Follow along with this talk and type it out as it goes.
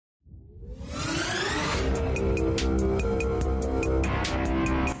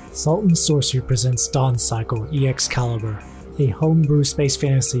Salt and Sorcery presents Dawn Cycle EX Caliber, a homebrew space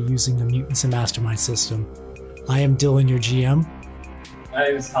fantasy using the Mutants and Mastermind system. I am Dylan, your GM. My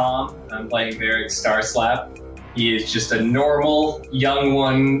name is Tom. I'm playing Varric Starslap. He is just a normal, young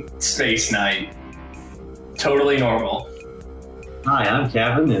one space knight. Totally normal. Hi, I'm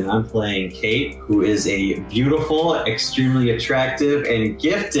Kevin, and I'm playing Kate, who is a beautiful, extremely attractive, and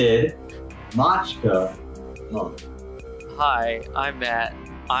gifted Machka monk. Hi, I'm Matt.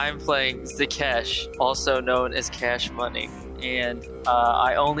 I'm playing Zakesh, also known as Cash Money, and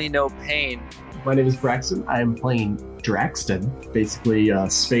I only know pain. My name is Braxton. I am playing Draxton, basically a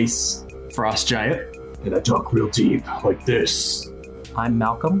space frost giant. And I talk real deep, like this. I'm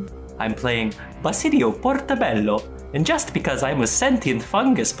Malcolm. I'm playing Basilio Portabello, and just because I'm a sentient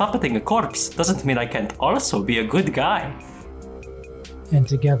fungus puppeting a corpse doesn't mean I can't also be a good guy. And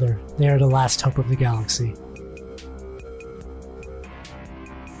together, they are the last hope of the galaxy.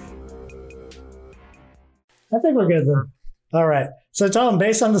 I think we're good then. All right. So, Tom,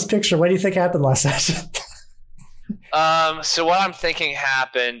 based on this picture, what do you think happened last session? So what I'm thinking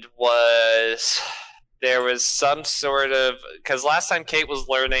happened was there was some sort of, because last time Kate was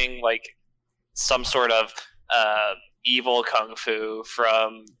learning like some sort of evil kung fu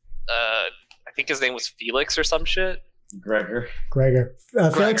from I think his name was Felix or some shit. Gregor.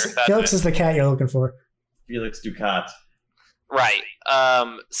 Felix is the cat you're looking for. Felix Ducat. Right.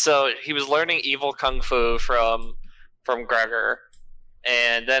 So he was learning evil kung fu from Gregor,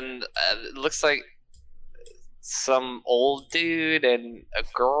 and then it looks like some old dude and a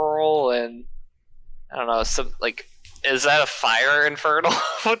girl, and I don't know, some like, is that a fire infernal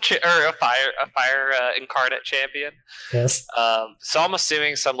or a fire incarnate champion? Yes. So I'm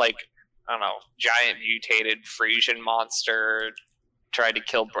assuming some like, I don't know, giant mutated Frisian monster tried to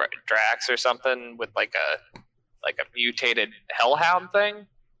kill Drax or something with like a mutated hellhound thing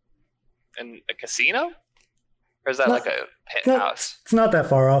in a casino? Or is that like a penthouse? It's not that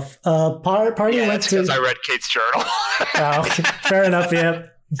far off. Party Yeah, went that's to... because I read Kate's journal. Oh, fair enough, yeah.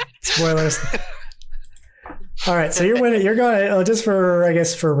 Spoilers. All right, so you're winning. You're going, just for, I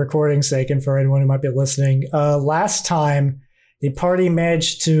guess, for recording's sake and for anyone who might be listening, last time the party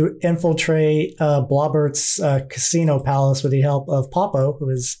managed to infiltrate Blobbert's casino palace with the help of Popo, who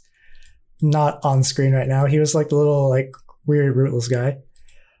is not on screen right now. He was like the little like weird rootless guy.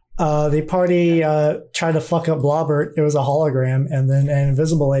 The party tried to fuck up Blobbert. It was a hologram, and then an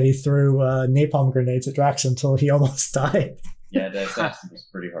invisible lady threw napalm grenades at Drax until he almost died. Yeah, that was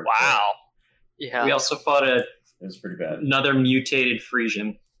pretty hard. Wow. Yeah. We also fought It was pretty bad. another mutated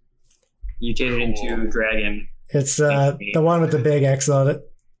Frisian. Mutated into dragon. It's the one with the big X on it.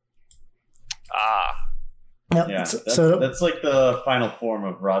 Ah. Yep. Yeah, So that's like the final form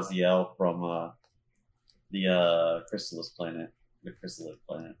of Raziel from the Chrysalis planet. The Chrysalis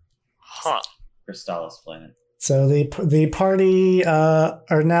planet. Huh. Crystallis planet. So the party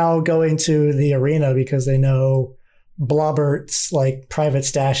are now going to the arena because they know Blobbert's like private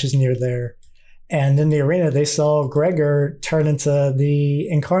stash is near there. And in the arena, they saw Gregor turn into the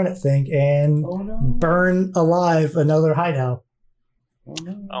incarnate thing and burn alive another hideout. Oh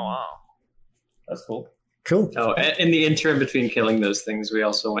no! Oh, wow. That's cool. Cool. Oh, in the interim between killing those things, we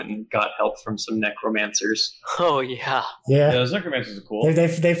also went and got help from some necromancers. Oh, yeah. Yeah, Yeah. those necromancers are cool.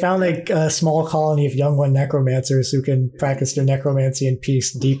 They found a small colony of young one necromancers who can practice their necromancy in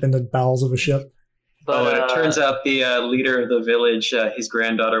peace deep in the bowels of a ship. But It turns out the leader of the village, his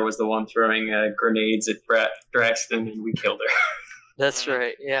granddaughter, was the one throwing grenades at Draxton, and we killed her. that's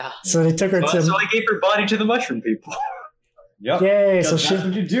right, yeah. So they took her to... So I gave her body to the mushroom people. Yep. Yay! So That's she...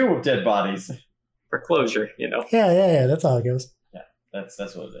 what you do with dead bodies. For closure, you know. Yeah, that's how it goes. That's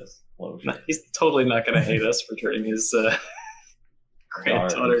what it is. Closure. No, he's totally not going to hate us for turning his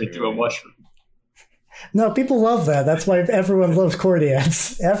granddaughter into a mushroom. No, people love that. That's why everyone loves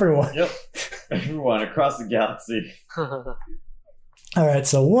Cordians. Everyone. Yep. Everyone across the galaxy. All right,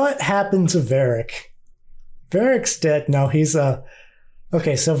 so what happened to Varric? Varric's dead. No, he's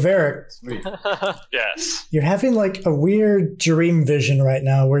okay, so Varric, Sweet. Yes. you're having like a weird dream vision right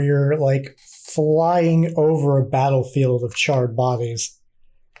now where you're like flying over a battlefield of charred bodies.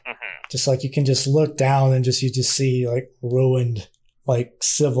 Just like you can just look down and you just see like ruined like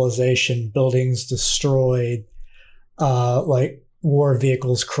civilization, buildings destroyed, like war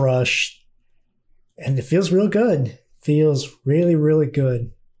vehicles crushed. And it feels real good. Feels really, really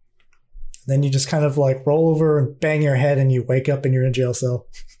good. Then you just kind of like roll over and bang your head and you wake up and you're in a jail cell.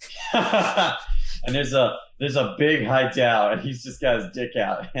 And there's a big hideout and he's just got his dick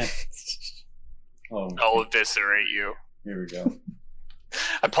out. I'll eviscerate you. Here we go.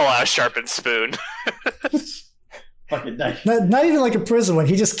 I pull out a sharpened spoon. fucking knife. Not even like a prison one.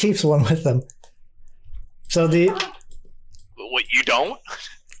 He just keeps one with him. So What, you don't?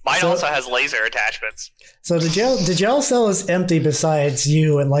 Mine also has laser attachments. So the jail cell is empty besides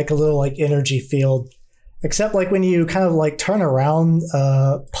you and like a little like energy field. Except like when you kind of like turn around,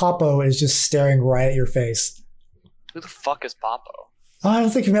 Popo is just staring right at your face. Who the fuck is Popo? Oh, I don't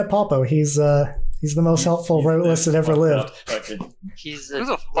think you met Popo. He's the most helpful royalist that ever lived. He's Who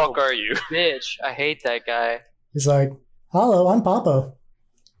the fuck are you? bitch. I hate that guy. He's like, hello, I'm Popo.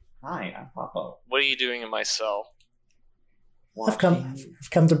 Hi, I'm Popo. What are you doing in my cell? I've come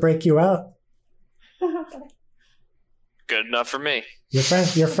to break you out. Good enough for me. Your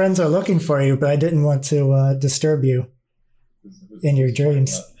friends are looking for you, but I didn't want to disturb you in your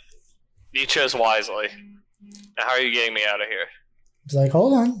dreams. You chose wisely. Now, how are you getting me out of here? He's like,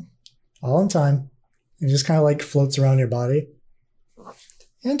 hold on, all in time. It just kind of like floats around your body.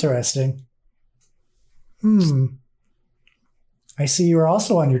 Interesting. I see you are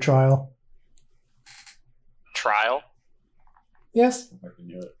also on your trial. Trial? Yes.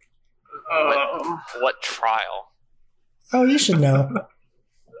 What trial? Oh, you should know.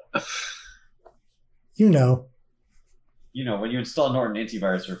 You know. You know, when you install Norton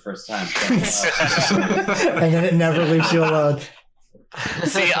antivirus for the first time. And then it never leaves you alone.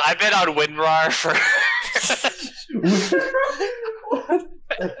 See, I've been on WinRAR for...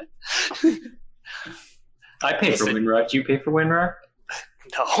 I pay for WinRAR. Do you pay for WinRAR?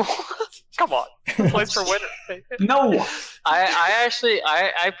 No. Come on. Place for WinRAR. No. I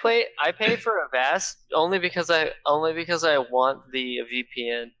pay for Avast only because I want the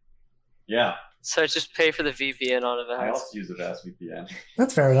VPN. Yeah, So I just pay for the VPN on I Avast. also use a Avast VPN.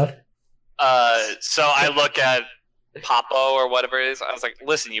 That's fair enough. So I look at Popo or whatever it is. I was like,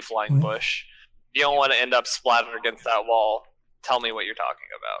 listen, you flying bush. You don't want to end up splattered against that wall. Tell me what you're talking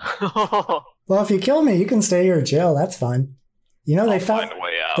about. Well, if you kill me, you can stay here in jail. That's fine. You know, I'll find a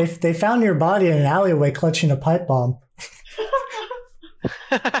way out. they found your body in an alleyway clutching a pipe bomb.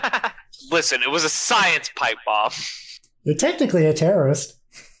 Listen, it was a science pipe bomb. You're technically a terrorist.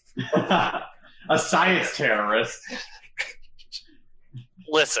 A science terrorist.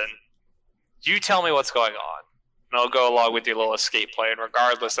 Listen, you tell me what's going on, and I'll go along with your little escape plan,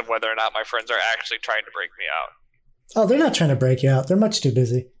 regardless of whether or not my friends are actually trying to break me out. Oh, they're not trying to break you out. They're much too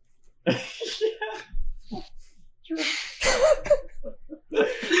busy.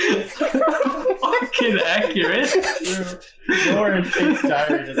 Fucking accurate. Lauren takes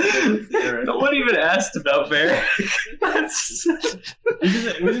diary just No one even asked about Bear.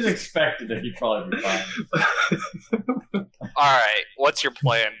 we just expected that he'd probably be fine. Alright, what's your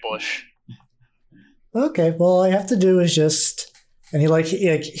plan, Bush? Okay, well, all I have to do is just... And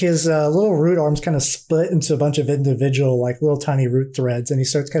his little root arms kind of split into a bunch of individual, like, little tiny root threads, and he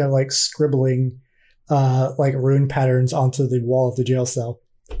starts kind of, like, scribbling, like, rune patterns onto the wall of the jail cell.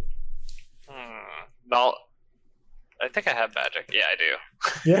 No, I think I have magic. Yeah, I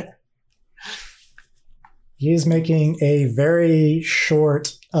do. Yeah. He is making a very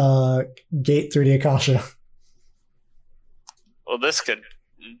short gate through the Akasha. Well, this could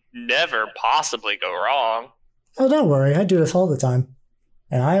never possibly go wrong. Oh, don't worry. I do this all the time.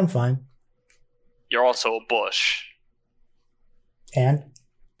 And I am fine. You're also a Bush, And?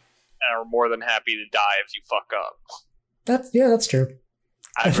 and are more than happy to die if you fuck up. That's true.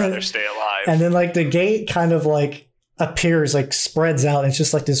 I'd rather stay alive. And then, like, the gate kind of, like, appears, like, spreads out. It's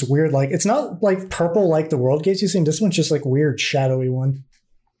just, like, this weird, like, it's not, like, purple like the world gates you've seen. This one's just, like, weird, shadowy one.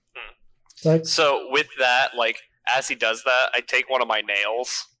 Like, So with that, like, as he does that, I take one of my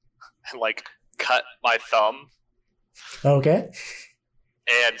nails and, like, cut my thumb okay.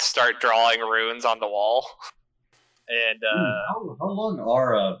 and start drawing runes on the wall. And How long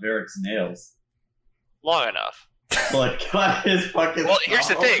are Varric's nails? long enough. Like, cut his fucking. Well, here's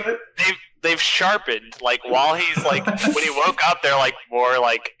the thing. open? They've sharpened. Like, while he's like, when he woke up, they're like more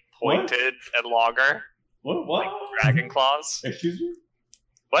like pointed and longer, What? like dragon claws. Excuse me?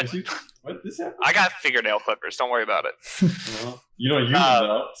 What? Excuse me? What? This happened? I got fingernail clippers. Don't worry about it. Well, you don't use them,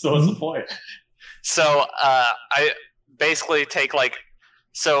 though, so what's the point? So I basically take like,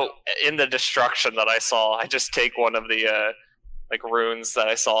 so in the destruction that I saw, I just take one of the like runes that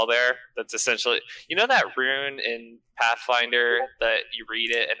I saw there. That's essentially, you know, that rune in Pathfinder that you read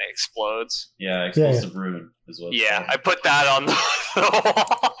it and it explodes. Yeah, explosive rune is what. it's Yeah, called. I put that on the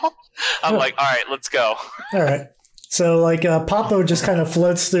wall. I'm like, all right, let's go. All right. So, like, Popo just kind of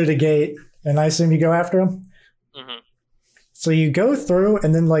floats through the gate, and I assume you go after him? hmm So you go through,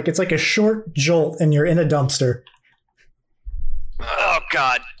 and then, like, it's like a short jolt, and you're in a dumpster. Oh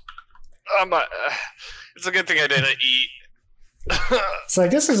God, it's a good thing I didn't eat. So I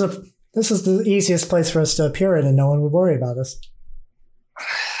guess This is the easiest place for us to appear in, and no one would worry about us.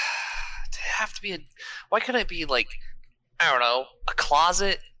 Have to be why couldn't it be like, I don't know, a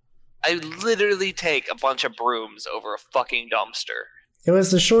closet? I literally take a bunch of brooms over a fucking dumpster. It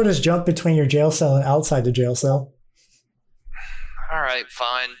was the shortest jump between your jail cell and outside the jail cell. All right,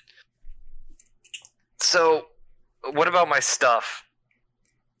 fine. So, what about my stuff?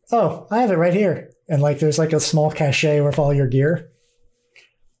 Oh, I have it right here. And like, there's like a small cache with all your gear.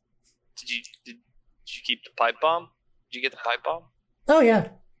 Did you keep the pipe bomb? Did you get the pipe bomb? Oh yeah.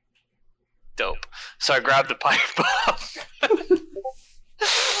 Dope. So I grabbed the pipe bomb.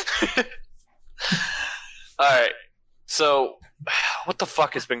 Alright. So, what the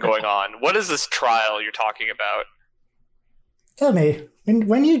fuck has been going on? What is this trial you're talking about? Tell me,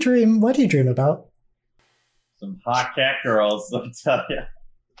 when you dream, what do you dream about? Some hot cat girls, let me tell you.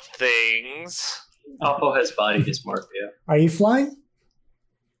 Things. Oppo has body dysmorphia. Are you flying?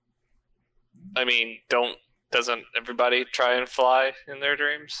 I mean, doesn't everybody try and fly in their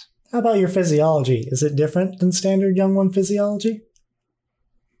dreams? How about your physiology? Is it different than standard young one physiology?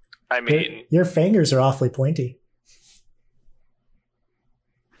 I mean, your fingers are awfully pointy.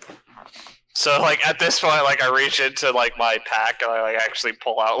 so like at this point, like I reach into like my pack and I like actually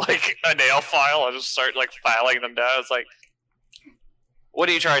pull out like a nail file and just start like filing them down. It's like, what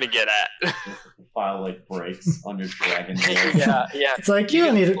are you trying to get at? The file like breaks under dragon nails. Yeah. It's like, you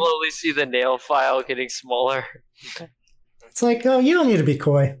don't can need to, slowly see the nail file getting smaller. it's like, oh, you don't need to be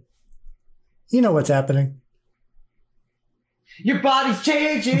coy. You know what's happening. Your body's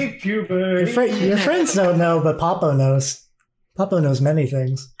changing, puberty. Your friends don't know, but Papo knows. Papo knows many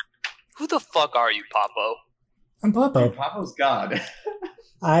things. Who the fuck are you, Papo? I'm Papo. Papo's God.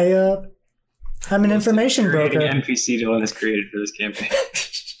 I'm an information Creating broker. NPC Dylan has created for this campaign.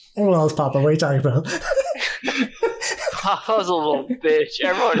 Everyone else Papo. What are you talking about? Papa's a little bitch.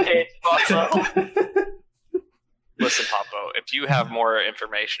 Everyone hates Papa. Listen, Papo, if you have more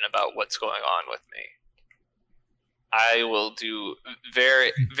information about what's going on with me, I will do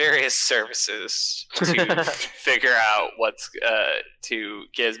various services to figure out what's to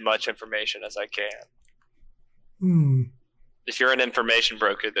get as much information as I can. If you're an information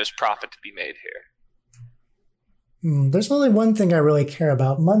broker, there's profit to be made here. There's only one thing I really care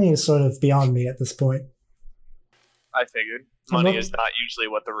about. Money is sort of beyond me at this point. I figured money is not usually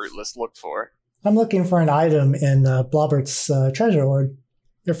what the rootless look for. I'm looking for an item in Blobbert's treasure hoard.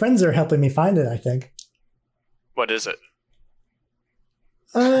 Your friends are helping me find it, I think. What is it?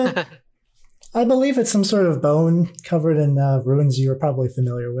 I believe it's some sort of bone covered in ruins you are probably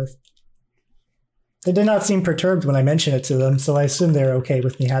familiar with. They did not seem perturbed when I mentioned it to them, so I assume they're okay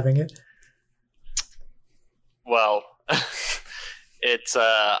with me having it. Well, it's I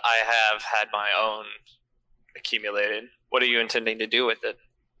have had my own accumulated. What are you intending to do with it?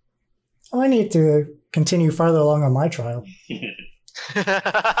 Oh, I need to continue farther along on my trial.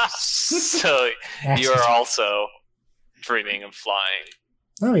 So you are also dreaming of flying.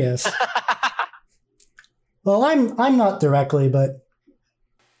 Oh yes. Well, I'm not directly, but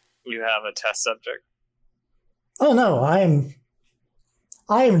You have a test subject. oh no, I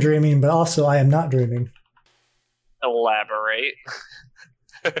am dreaming, but also I am not dreaming. Elaborate.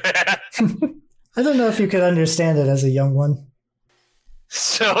 I don't know if you could understand it as a young one.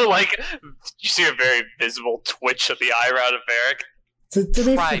 So, like, you see a very visible twitch of the eyebrow of Varric.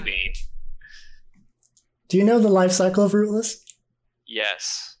 Try me. Do you know the life cycle of Rootless?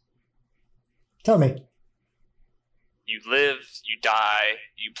 Yes. Tell me. You live, you die,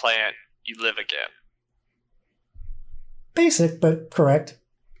 you plant, you live again. Basic, but correct.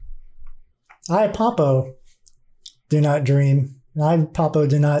 I, Papo, do not dream. I,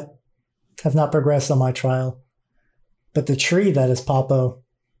 Papo, have not progressed on my trial. But the tree that is Papo,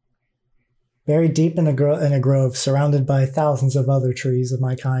 very deep in a grove, surrounded by thousands of other trees of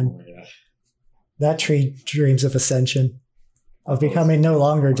my kind. Oh, yeah. That tree dreams of ascension, of becoming no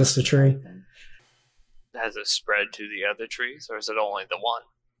longer just a tree. Has it spread to the other trees, or is it only the one?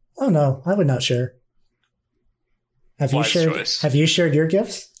 Oh no, I would not share. Have you Wise shared? choice. Have you shared your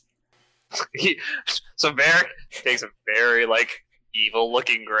gifts? So Varric takes a very, like,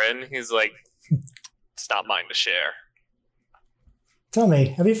 evil-looking grin. He's like, it's not mine to share. Tell me,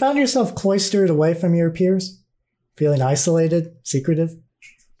 have you found yourself cloistered away from your peers, feeling isolated, secretive?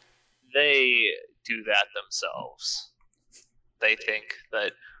 They do that themselves. They think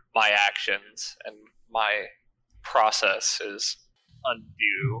that my actions and my process is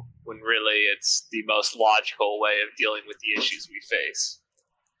undue, when really it's the most logical way of dealing with the issues we face.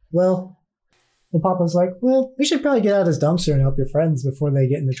 Well, Papa's like, well, we should probably get out his dumpster and help your friends before they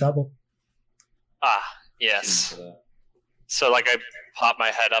get into trouble. Ah, yes. So like I pop my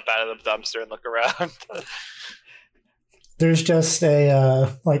head up out of the dumpster and look around. There's just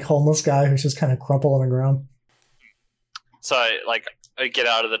a like homeless guy who's just kind of crumpled on the ground. So I get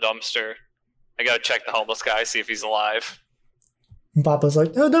out of the dumpster. I go check the homeless guy, see if he's alive. And Papa's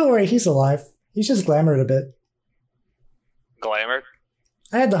like, "Oh, don't worry, he's alive. He's just glamored a bit. Glamored?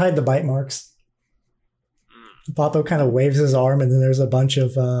 I had to hide the bite marks." Papa kind of waves his arm, and then there's a bunch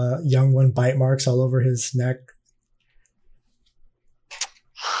of young one bite marks all over his neck.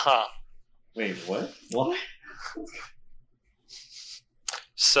 Huh. Wait, what? What?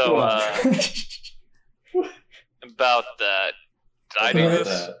 So, about that. Did I do Right.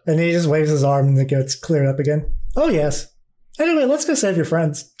 this? And he just waves his arm, and it gets cleared up again. Oh, yes. Anyway, let's go save your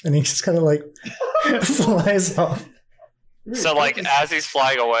friends. And he just kind of like flies off. So, like, as he's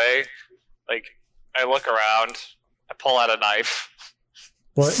flying away, like, I look around, I pull out a knife,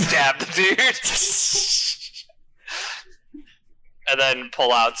 What? stab the dude, and then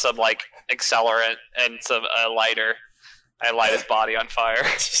pull out some, like, accelerant and some lighter. I light his body on fire.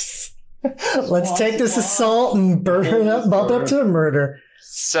 Let's take this assault and burn it up, bump up to a murder.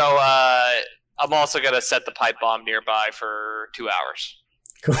 So, I'm also going to set the pipe bomb nearby for 2 hours.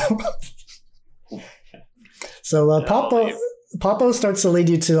 Cool. So Papo starts to lead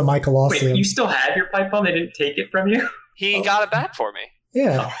you to the Wait, Mycolosseum. you still have your pipe bomb? They didn't take it from you? He got it back for me.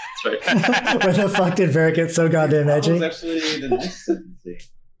 Yeah. That's right. When the fuck did Varric get so goddamn That was edgy? actually the nice thing.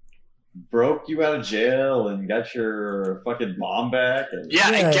 Broke you out of jail and got your fucking mom back. And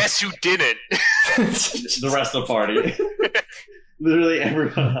Yeah, Yeah. and guess who didn't? the rest of the party. Literally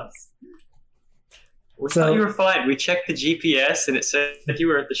everyone else. We So- thought you were fine. We checked the GPS and it said that you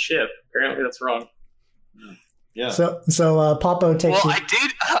were at the ship. Apparently that's wrong. Yeah. So Papo takes Well, you.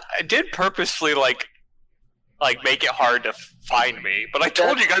 I did purposefully like make it hard to find me, but I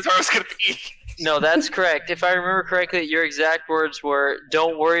told you guys where I was gonna be. No, that's correct. If I remember correctly, your exact words were,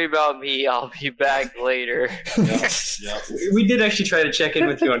 "Don't worry about me. I'll be back later." Yeah. Yeah. We did actually try to check in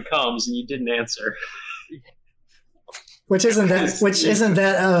with you on comms and you didn't answer. Which isn't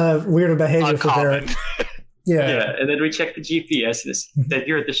that weird behavior for Uncommon. Varric? Yeah. Yeah, and then we checked the GPS and it said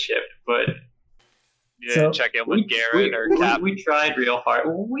you're at the ship, but You So- didn't check in with Garen or Cap. we tried real hard.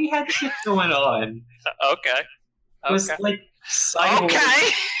 We had shit going on. Okay. It was Okay. like cycle Okay.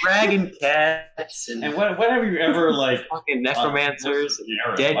 dragon cats and And when have you ever like fucking necromancers,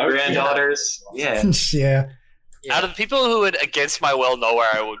 Yeah, dead right. granddaughters. Yeah. Yeah. Out of the people who would, against my will, know where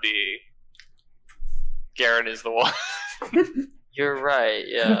I would be, Garen is the one. You're right.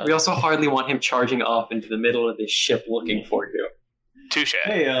 Yeah. We also hardly want him charging off into the middle of this ship looking for you. Touche.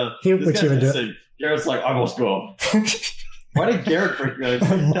 Hey, He- this what guy you would do? said, Garrett's like, I must go. Why did Garrett bring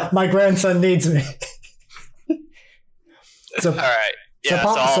that? My grandson needs me. So All right. So Yeah,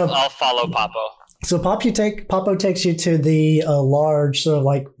 Pop- so so- I'll follow Papo. So Papo takes you to the large sort of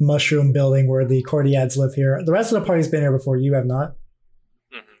like mushroom building where the Cordiads live here. The rest of the party's been here before. You have not.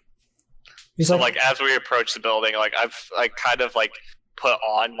 Mhm. He's So like, like as we approach the building, like I've like kind of like put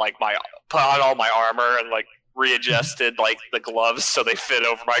on all my armor and like readjusted like the gloves so they fit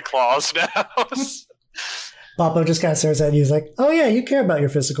over my claws now. Papo just kind of stares at you. He's like, "Oh yeah, you care about your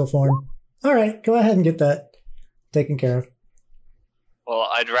physical form. All right, go ahead and get that taken care of." Well,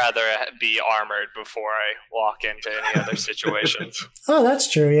 I'd rather be armored before I walk into any other situations. Oh,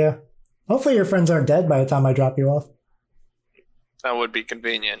 that's true. Yeah. Hopefully your friends aren't dead by the time I drop you off. That would be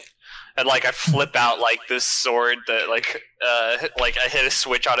convenient. And like I flip out like this sword that like I hit a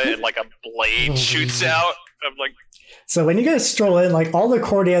switch on it and like a blade shoots out. I'm like, So when you guys stroll in, like all the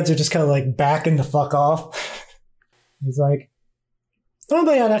Cordiads are just kind of like backing the fuck off. He's like,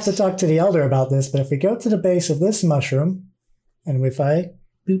 "Normally I'd have to talk to the elder about this, but if we go to the base of this mushroom, and if I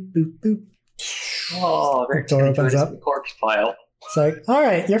boop boop boop, Oh, very Door opens up. The corpse pile. it's like, all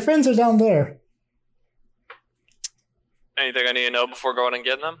right, your friends are down there. anything I need to know before going and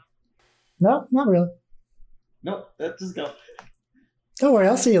getting them? No, not really. Nope, that just go. Don't worry,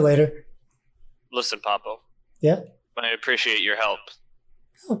 I'll see you later. Listen, Papo. Yeah. I appreciate your help.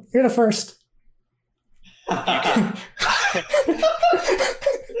 Oh, you're the first.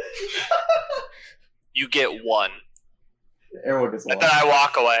 You get one. Everyone gets And one. then I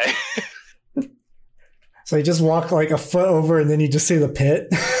walk away. So you just walk like a foot over, and then you just see the pit.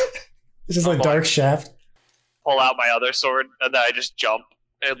 It's just like Oh, dark shaft. Pull out my other sword, and then I just jump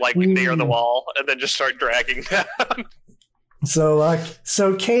and like near the wall, and then just start dragging down.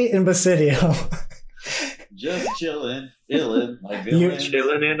 So Kate and Basidio, Just chilling, feeling like You- villain.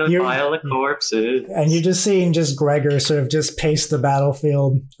 Chilling in a You're- pile of corpses. and you're just seeing just Gregor sort of just pace the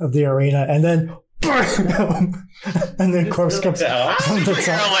battlefield of the arena, and then and then corpse comes down. from the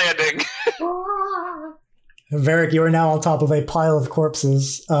Finger top. landing. Varric, you are now on top of a pile of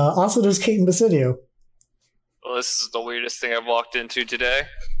corpses. Also, there's Kate and Basidio. Well, this is the weirdest thing I've walked into today.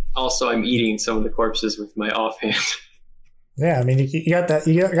 Also, I'm eating some of the corpses with my offhand. Yeah, I mean, you got that.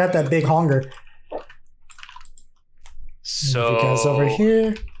 You got that big hunger. So, You guys over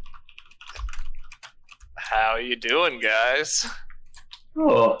here. how you doing, guys?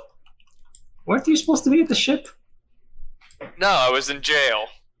 Oh. Weren't you supposed to be at the ship? No, I was in jail.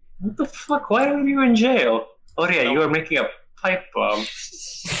 What the fuck? Why are you in jail? Oh yeah, you are making a pipe bomb. What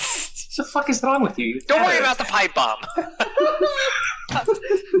the fuck is wrong with you? Don't worry about the pipe bomb.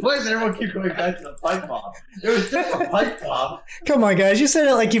 Why does everyone keep going back to the pipe bomb? There was just a pipe bomb. Come on, guys. You said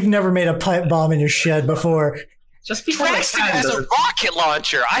it like you've never made a pipe bomb in your shed before. Just because Draxton has a rocket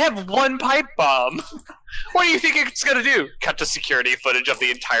launcher. I have one pipe bomb. What do you think it's gonna do? Cut to security footage of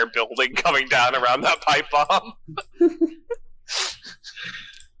the entire building coming down around that pipe bomb.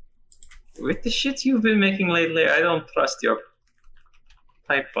 With the shit you've been making lately, I don't trust your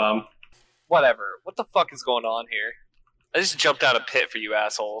pipe bomb. Whatever. What the fuck is going on here? I just jumped out a pit for you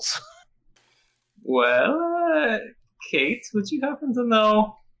assholes. Well, Kate, would you happen to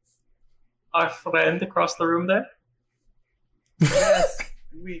know our friend across the room there? Yes,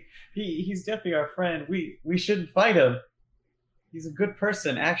 he's definitely our friend. We shouldn't fight him. He's a good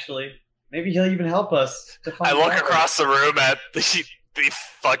person, actually. Maybe he'll even help us to find I look Robert. across the room at the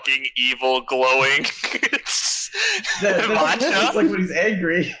fucking evil glowing That's matcha. like when he's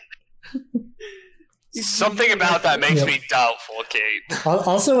angry. Something about that makes Yep. me doubtful, Kate.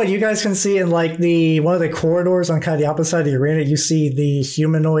 Also, what you guys can see in like one of the corridors on kind of the opposite side of the arena, you see the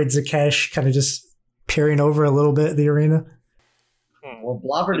humanoid Zakesh kind of just peering over a little bit at the arena. Well,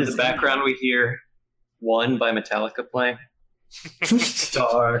 Blobbert In is the background, we hear "One" by Metallica playing.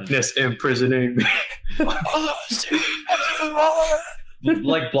 Darkness imprisoning me.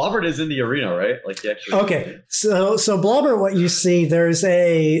 like Blobbert is in the arena, right? Like he actually. Okay, so Blobbert, what you see, there's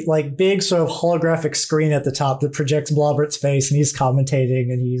a like big sort of holographic screen at the top that projects Blobbert's face, and he's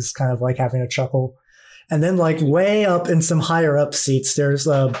commentating, and he's kind of like having a chuckle. And then like way up in some higher up seats, there's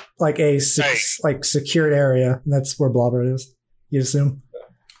like a like secured area, and that's where Blobbert is. You assume?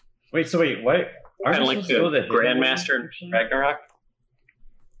 Wait, what? Kind of like the Grandmaster in Ragnarok.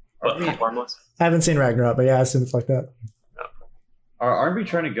 But formless. I haven't seen Ragnarok, but yeah, I assume it's like that. Aren't we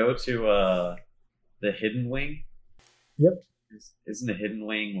trying to go to the Hidden Wing? Yep. Isn't the Hidden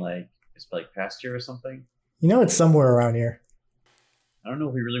Wing like it's like past here or something? You know, it's somewhere around here. I don't know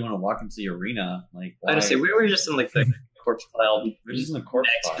if we really want to walk into the arena. Like, I just say we were just in like the corpse pile. we're just in the corpse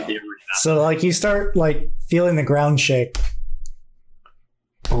next to pile. the arena. So like you start like feeling the ground shake.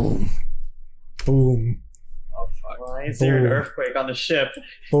 Boom. Boom. Oh fuck! Why is there an Boom. earthquake on the ship?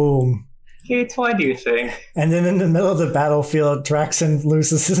 Boom. Kate, why do you think? And then in the middle of the battlefield, Draxon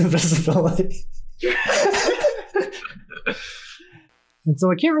loses his invisibility. And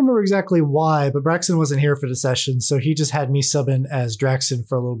so I can't remember exactly why, but Braxton wasn't here for the session, so he just had me sub in as Draxon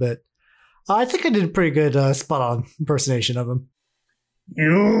for a little bit. I think I did a pretty good spot-on impersonation of him.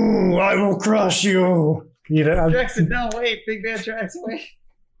 You, I will crush you. You know, Draxon, no, wait, big man Draxon, wait.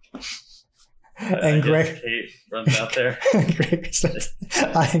 And Greg, Kate runs out there. Greg starts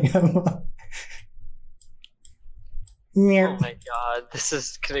eyeing him up. Oh my god, this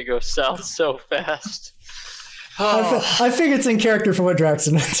is gonna go south so fast. I think it's in character for what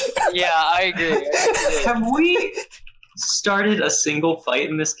Draxon is. Yeah, I agree. Have we started a single fight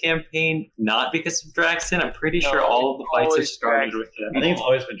in this campaign not because of Draxon? I'm pretty sure all of the fights have always started with I him. think it's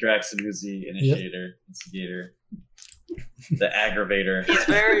always been Draxon who's the initiator, instigator, the aggravator. He's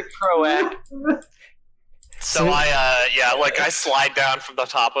very proactive. So I slide down from the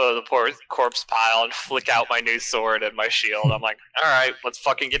top of the corpse pile and flick out my new sword and my shield. I'm like, all right, let's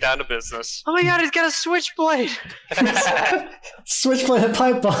fucking get down to business. Oh my god, he's got a switchblade! Switchblade and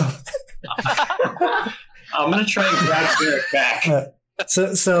pipe bomb. I'm gonna try and grab Derek back. So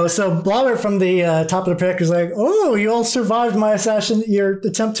Blobbert from the top of the pick is like, "Oh, you all survived your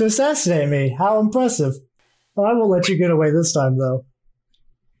attempt to assassinate me. How impressive! Well, I won't let you get away this time, though."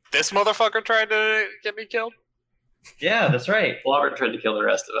 This motherfucker tried to get me killed? Yeah, that's right. Blobbert tried to kill the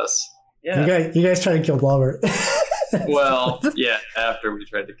rest of us. Yeah. You guys try to kill Blobbert. Well, yeah, after we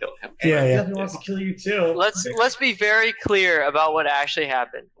tried to kill him. He yeah. definitely wants to kill you too. Let's be very clear about what actually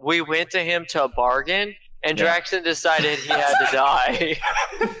happened. We went to him to bargain, and Draxon decided he had to die.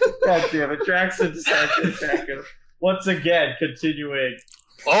 God damn it, Draxon decided to attack him. Once again, continuing.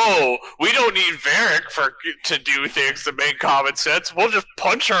 Oh, we don't need Varric to do things that make common sense. We'll just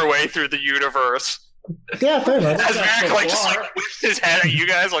punch our way through the universe. Yeah, fair enough. As Varric just whips his head at you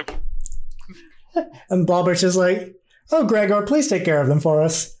guys like, And Blobbert's just like, "Oh, Gregor, please take care of them for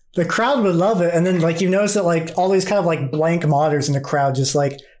us." the crowd would love it, and then like you notice that like all these kind of like blank modders in the crowd just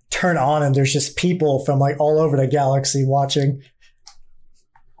like turn on, and there's just people from like all over the galaxy watching.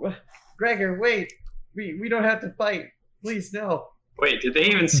 Gregor, wait. We don't have to fight. Please, no. Wait, did they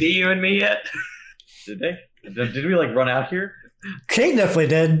even see you and me yet? Did they? Did we like run out here? Kate definitely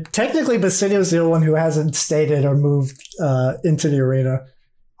did. Technically, Basidio's the only one who hasn't stayed or moved into the arena.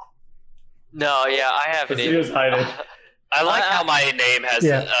 No, yeah, I haven't. Basidio's hiding. I like how my name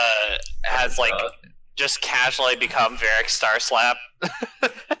Yeah. has like just casually become Varric Starslap.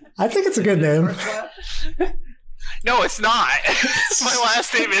 I think it's a good name. No, it's not. My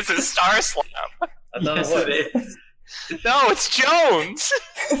last name isn't Starslap. I thought Yes, it was. is. No, it's Jones.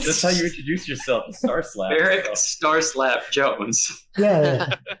 That's how you introduce yourself, Star Slap. Eric Starslap Jones.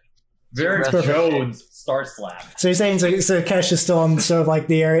 Yeah. Varric Perfect. Jones, Star Slap. So you're saying so Kesh is still on sort of like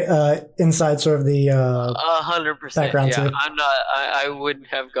the area inside sort of the 100%. Background Yeah, too. I'm not. I wouldn't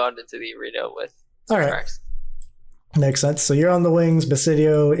have gone into the arena with. all right. Drax. Makes sense. So you're on the wings.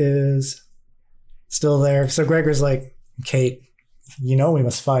 Basidio is still there. So Gregor's like, Kate, you know we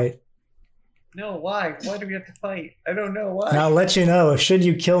must fight. No, why? Why do we have to fight? I don't know why. And I'll let you know, should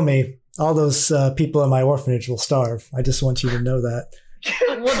you kill me, all those people in my orphanage will starve. I just want you to know that.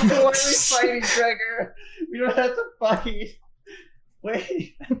 Why are we fighting, Gregor? We don't have to fight.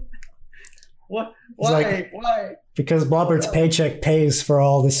 Wait. What? Why? like- Why? Because Blobbert's paycheck pays for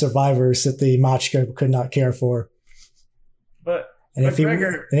all the survivors that the Machka could not care for. But And But if he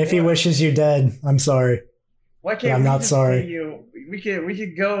Gregor, and if he what- wishes you dead, I'm sorry. why Yeah, can't I'm we not just sorry. pay you? We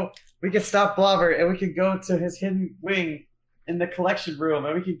could go. We could stop Blobber, and we could go to his hidden wing in the collection room,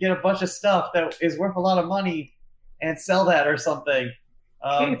 and we could get a bunch of stuff that is worth a lot of money, and sell that or something.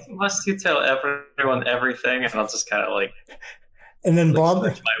 Kate, must you tell everyone everything? And I'll just kind of like And then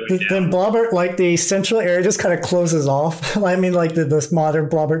switch my way down. Blobbert, like the central area just kind of closes off. I mean, like this modern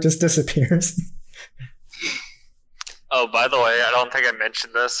Blobbert just disappears. Oh, by the way, I don't think I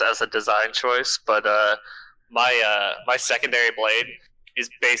mentioned this as a design choice, but my secondary blade is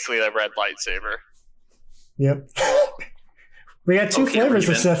basically a red lightsaber. Yep. We got two Okay, flavors of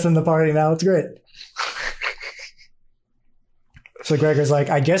Raven. Sith in the party now. It's great. So Gregor's like,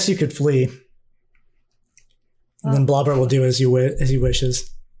 I guess you could flee. And then Blobbert will do as he wishes.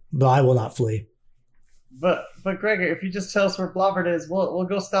 But I will not flee. But Gregor, if you just tell us where Blobbert is, we'll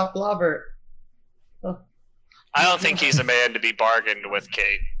go stop Blobbert. I don't think he's a man to be bargained with,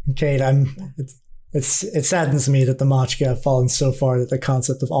 Kate. Kate, it saddens me that the Machka have fallen so far that the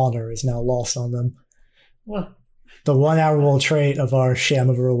concept of honor is now lost on them. What? The one admirable trait of our sham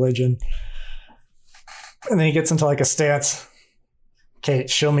of a religion. And then he gets into like a stance. Kate,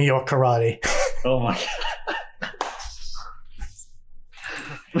 show me your karate. Oh my god.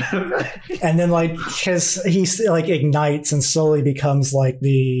 And then like he like ignites and slowly becomes like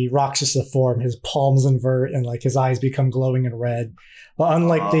the Rakshasa form. His palms invert and like his eyes become glowing and red. But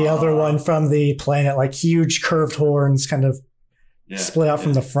unlike the other one from the planet, like huge curved horns kind of split out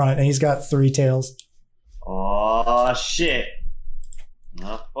from the front, and he's got three tails. Oh shit.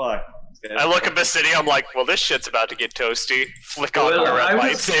 Oh fuck. I look at the city, I'm like, well, this shit's about to get toasty. Flick on Well, my red I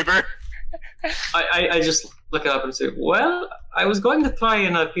was- lightsaber. I just look up and say, well, I was going to try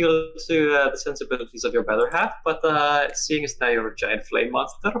and appeal to the sensibilities of your better half, but seeing as now you're a giant flame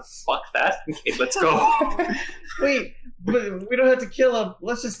monster, fuck that. Okay, let's go. Wait, but we don't have to kill him.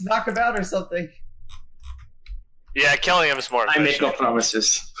 Let's just knock him out or something. Yeah, killing him is more I make efficient. no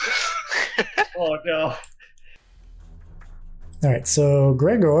promises. Oh no. All right, so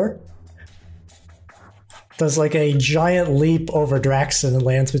Gregor does like a giant leap over Draxton and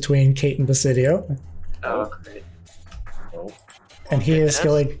lands between Kate and Basidio. Oh, great. And he is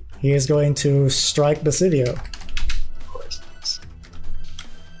going to strike Basidio. Of course.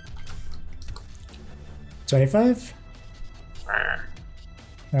 25.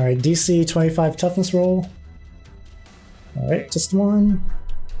 All right, DC 25 toughness roll. All right, just one.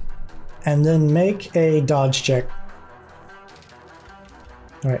 And then make a dodge check.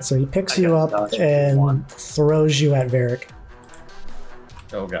 All right, so he picks I you got up dodge for and one. throws you at Varric.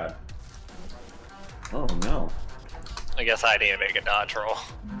 Oh god. Oh no. I guess I need to make a dodge roll.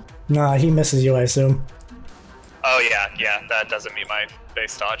 Nah, he misses you, I assume. Oh, yeah, that doesn't meet my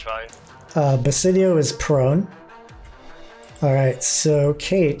base dodge value. Basidio is prone. All right, so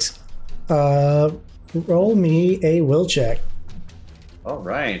Kate, roll me a will check. All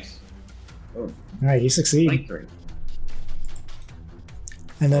right. Oh, All right, you succeed. 23.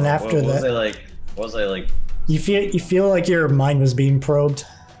 And then after what was that, I like? What was I like? you feel like your mind was being probed.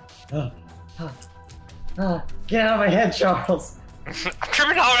 Get out of my head, Charles. I'm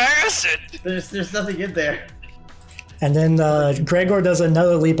tripping on acid! There's nothing in there. And then Gregor does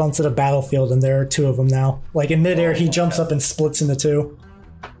another leap onto the battlefield, and there are two of them now. Like in midair, he jumps up and splits into two.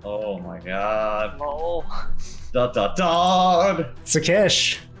 Oh my god. Oh. Dot dot dot.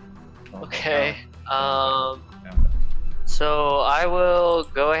 Sakesh. Okay. So I will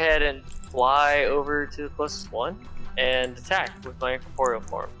go ahead and fly over to the closest one and attack with my incorporeal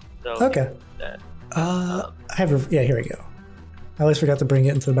form. So Okay. I have yeah, here we go. I always forgot to bring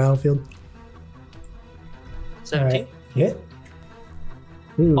it into the battlefield. 17. Hit.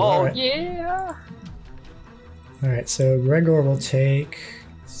 Ooh, Oh all right. yeah. All right, so Gregor will take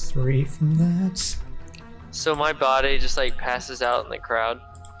 3 from that. So my body just like passes out in the crowd.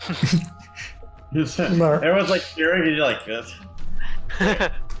 Everyone's like cheering and you're like this.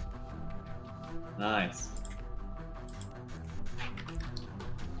 Nice.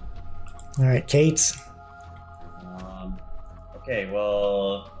 All right, Kate. Okay,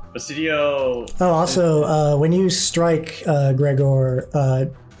 well, Basidio. Oh, also, when you strike Gregor,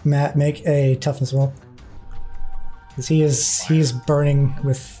 Matt, make a toughness roll. Because he's burning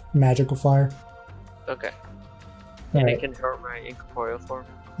with magical fire. Okay. All And right. it can hurt my incorporeal form.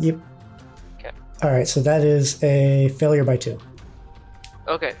 Yep. Okay. All right, so that is a failure by 2.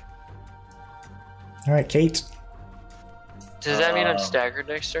 Okay. All right, Kate. Does that mean I'm staggered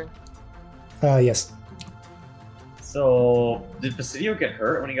next turn? Yes. So, did Basidio get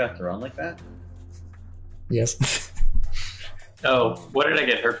hurt when he got thrown like that? Yes. Oh, what did I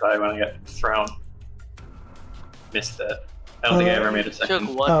get hurt by when I got thrown? Missed that. I don't think I ever made a Took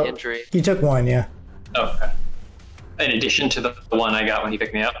second. one injury. You took 1, yeah. Oh, okay. In addition to the one I got when he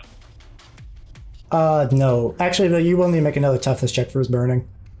picked me up. No. Actually, no, you will need to make another toughness check for his burning.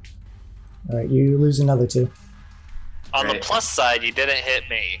 All right, you lose another 2. On the Great. plus side, you didn't hit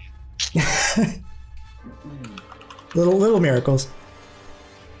me. little miracles.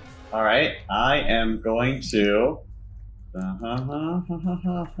 All right, I am going to. Yeah,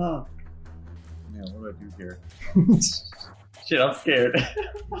 what do I do here? Shit, I'm scared.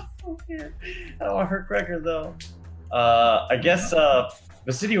 I'm so scared. I don't want to hurt Gregor though. I guess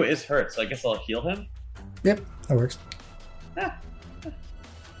Basidio is hurt, so I guess I'll heal him. Yep, that works.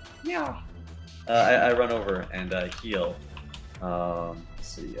 Yeah. I run over and heal. Let's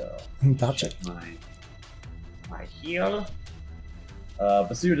see. Top check. My heal.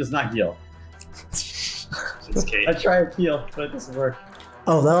 Basidio does not heal. It's Kate. I try to heal, but it doesn't work.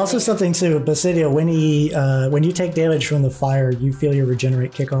 Oh, that's also something too. Basidio, when you take damage from the fire, you feel your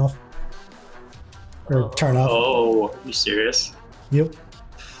regenerate kick off. Or turn off. Oh, you serious? Yep.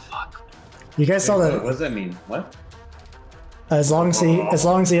 Fuck. You guys saw What that. does that mean? What? As long as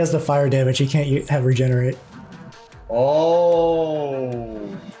he has the fire damage, he can't have regenerate.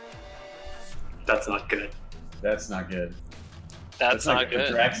 Oh, That's not good. that's not good. That's not for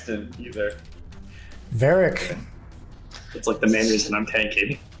good. Draxton either. Varric. It's like the main reason I'm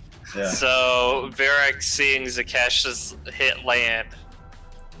tanking. Yeah. So Varric, seeing Zakesh's hit land,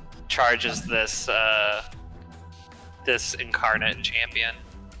 charges this this incarnate champion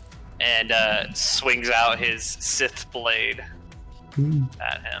and swings out his Sith blade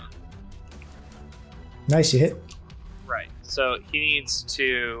at him. Nice, you hit. Right. So he needs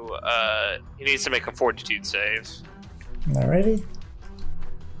to make a fortitude save. Alrighty.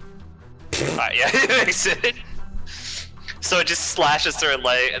 Yeah, he makes it. So it just slashes through his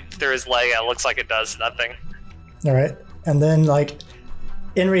leg, and it looks like it does nothing. Alright. And then, like,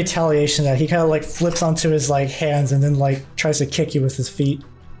 in retaliation, that he kind of, like, flips onto his, like, hands and then, like, tries to kick you with his feet.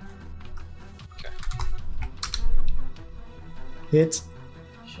 Hit.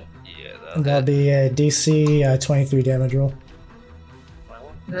 Yeah, And that'll be a DC 23 damage roll.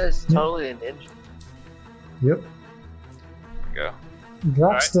 That's totally a ninja. Yep. go.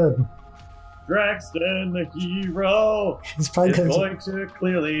 Draxton. Draxton, the hero, He's probably is gonna. going to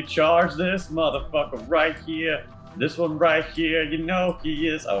clearly charge this motherfucker right here. This one right here, you know he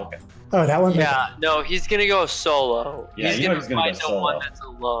is. Oh, okay. Oh, that one? Yeah, no, he's gonna go solo. Yeah, he's you know gonna he's gonna find go the one solo. that's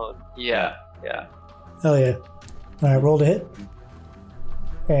alone. Yeah. Oh, yeah. Alright, roll to hit.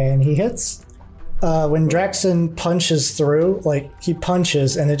 And he hits. When Draxton punches through, like, he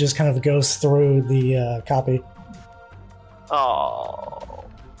punches and it just kind of goes through the copy. Oh.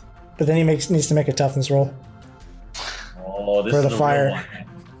 But then he needs to make a toughness roll. Oh, this For is the real fire. one.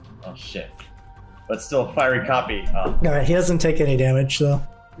 Oh shit! But still, a fiery copy. Alright, he doesn't take any damage, though.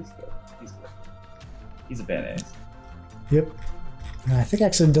 He's good. He's good. He's a badass. Yep. I think I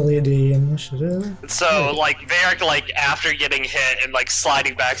accidentally deleted the initiative. So, like, Varric, like, after getting hit and, like,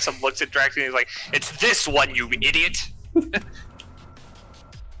 sliding back, some looks at Drax and he's like, "It's this one, you idiot!"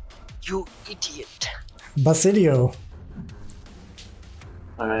 You idiot. Basidio.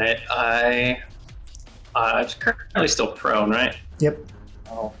 Alright, I I'm currently still prone, right? Yep.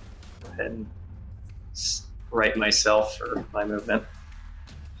 I'll go ahead and right myself for my movement.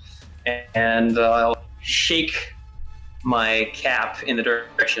 And I'll shake my cap in the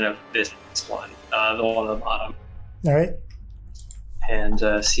direction of this one, the one on the bottom, All right.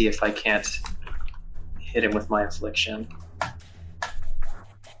 and see if I can't hit him with my affliction.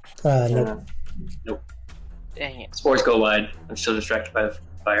 Nope. Nope. Dang it. Spores go wide. I'm still distracted by the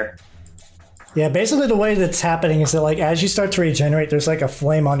fire. Yeah, basically the way that's happening is that like as you start to regenerate, there's like a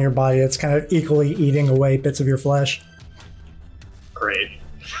flame on your body that's kind of equally eating away bits of your flesh. Great.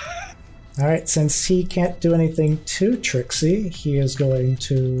 All right, since he can't do anything to Trixie, he is going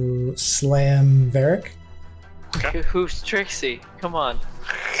to slam Varric. Who's Trixie? Come on.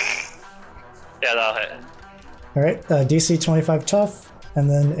 Yeah, that'll hit. All right, DC 25 tough, and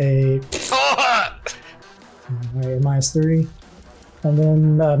then a -3, and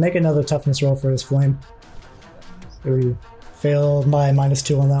then make another toughness roll for his flame. So we failed my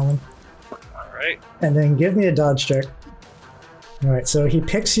 -2 on that one. Alright. And then give me a dodge check. Alright, so he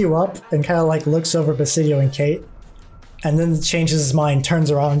picks you up and kind of like looks over Basidio and Kate, and then changes his mind, turns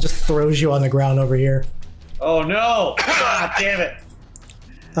around, and just throws you on the ground over here. Oh no! God damn it!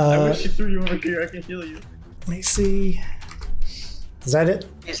 I wish he threw you over here. I can heal you. Let me see. Is that it?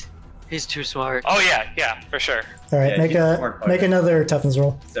 He's too smart. Oh yeah, for sure. Alright, Yeah, he's a smart make fighter. another toughness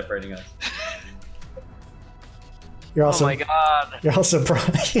roll. Separating us. You're also Oh my god. You're also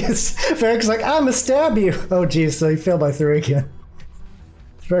Varric's like, I'm gonna stab you. Oh geez, so he failed by 3 again.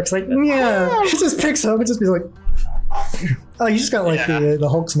 Varric's like, yeah. He just picks up and just be like, oh, you just got like the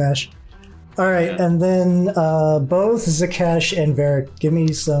Hulk smash. All right, and then both Zakash and Varric, give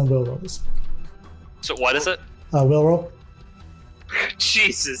me some will rolls. So what is it? Will roll.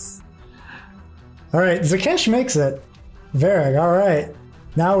 Jesus. All right, Zakash makes it. Varric, all right.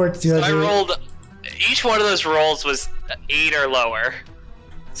 Now we're So I rolled. Each one of those rolls was 8 or lower.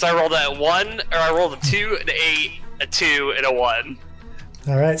 So I rolled a 1, or I rolled a 2, an 8, a 2, and a 1.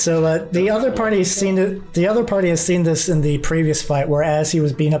 All right, so the other party has seen it. The other party has seen this in the previous fight, where as he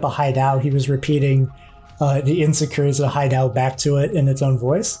was beating up a hideout, he was repeating the insecurities of the hideout back to it in its own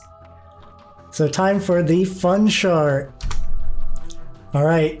voice. So time for the fun chart. All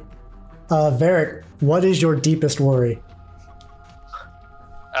right, Varric, what is your deepest worry?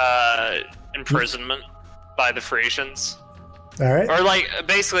 Imprisonment by the Frisians. All right, Or like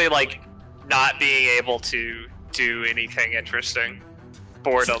basically like not being able to do anything interesting.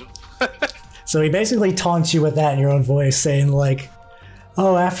 Boredom. so he basically taunts you with that in your own voice, saying like,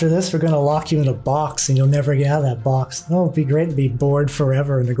 "Oh, after this, we're gonna lock you in a box, and you'll never get out of that box. Oh, it'd be great to be bored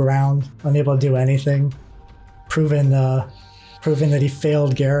forever in the ground, unable to do anything." Proving that he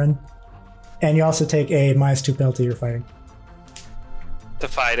failed Garen, and you also take a -2 penalty to your fighting. To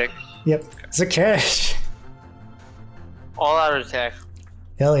fighting. Yep, Zakash. All out attack.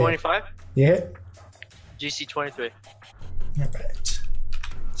 Hell yeah, 25? you hit. GC 23. All right.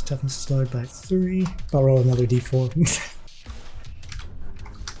 His toughness is lowered by 3. I'll roll another d4.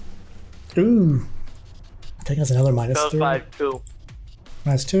 Ooh, I think that's another That was -3. by 2.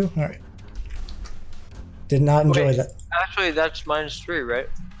 -2. All right. Did not enjoy Wait. that. Actually, that's -3, right?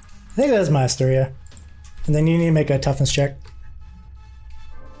 I think that is -3, yeah. And then you need to make a toughness check.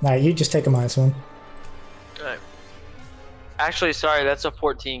 Alright, you just take a -1. Alright. Actually, sorry, that's a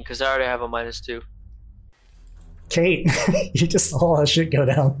 14 because I already have a -2. Kate, you just saw that shit go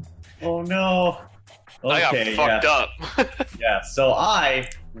down. Oh no. I got fucked up. Yeah, so I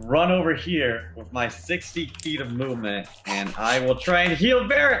run over here with my 60 feet of movement, and I will try and heal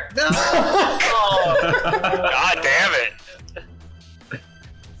Barrett. No! God damn it.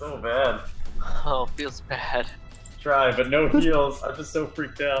 So bad. Oh, feels bad. Try, but no heals. I'm just so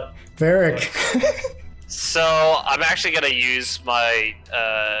freaked out. Varric. So I'm actually gonna use my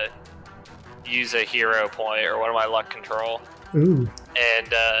use a hero point or one of my luck control Ooh.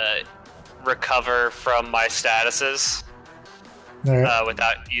 and recover from my statuses Alright.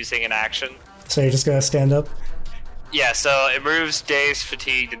 without using an action. So you're just gonna stand up? Yeah, so it removes dazed,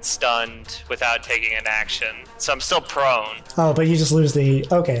 fatigued, and stunned without taking an action. So I'm still prone. Oh, but you just lose the...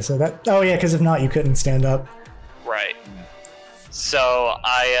 Okay, so that... Oh yeah, because if not, you couldn't stand up. Right. So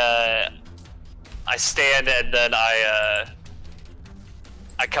I stand and then I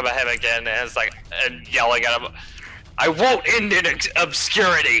come at him again and it's like and yelling at him, "I won't end in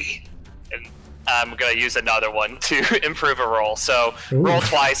obscurity!" And I'm gonna use another one to improve a roll. So Ooh. roll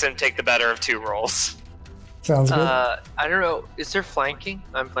twice and take the better of 2 rolls. Sounds good. I don't know. Is there flanking?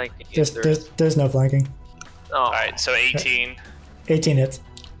 I'm flanking. Yes, there is. There's no flanking. Oh. Alright, so 18. 18 hits.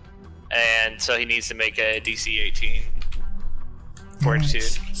 And so he needs to make a DC 18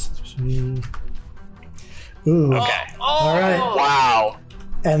 fortitude. Ooh. Okay. All right. Wow.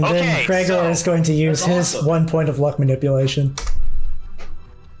 And then Okay, Gregor so- is going to use That's his awesome. 1 point of luck manipulation.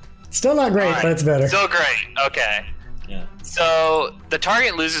 Still not great, Alright, but it's better. So great. Okay. Yeah. So the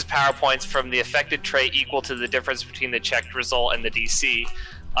target loses power points from the affected trait equal to the difference between the checked result and the DC,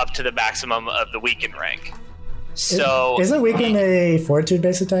 up to the maximum of the weakened rank. So Isn't weaken a fortitude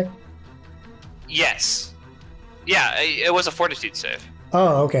based attack? yes, yeah, it was a fortitude save.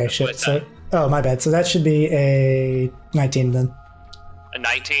 Oh, okay, what shit. it So, oh, my bad. So that should be a 19 then. A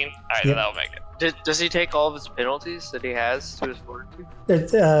 19. All right, Yep. that'll make it. Does he take all of his penalties that he has to his fortitude?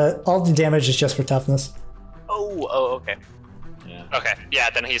 All the damage is just for toughness. Oh, okay. Yeah. Okay, yeah,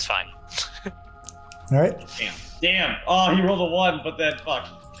 then he's fine. All right, Damn. Oh, he rolled a 1, but then fuck.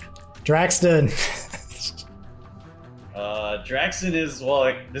 Draxton. Draxton is, well,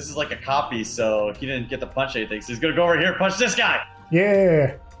 like, this is like a copy, so he didn't get to punch anything. So he's gonna go over here and punch this guy.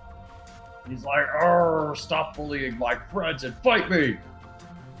 Yeah. He's like, "Arr, stop bullying my friends and fight me."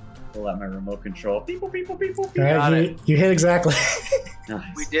 Pull out my remote control. Beep, boop, beep, boop, beep, boop, beep. All right, you hit exactly. Nice.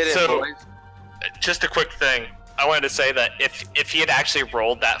 We did it, So- boys. Just a quick thing. I wanted to say that if he had actually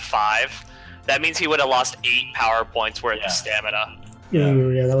rolled that 5, that means he would have lost 8 power points worth Yeah. of stamina.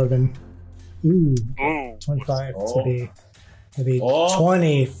 Ooh, yeah, that would have been. Ooh, Ooh. 25. Oh. So it'd be Oh.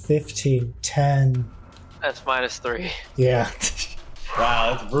 20, 15, 10. That's -3. Yeah.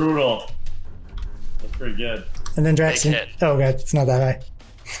 Wow, that's brutal. That's pretty good. And then Draxton. hit. Oh god, it's not that high.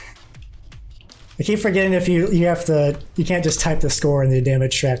 I keep forgetting if you can't just type the score in the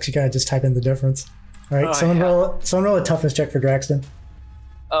damage tracks. You gotta just type in the difference. All right, Oh, someone yeah. roll a toughness check for Draxton.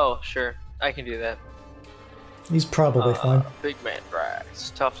 Oh, sure. I can do that. He's probably fine. Big man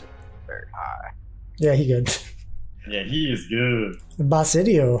Drax. Tough. Very high. Yeah, he good. Yeah, he is good.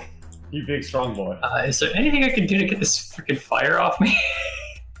 Basidio. He big strong boy. Is there anything I can do to get this freaking fire off me?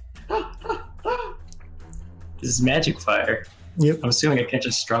 This is magic fire. Yep. I'm assuming I can't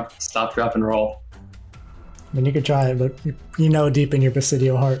just stop, drop, and roll. I mean, you could try it, but you know deep in your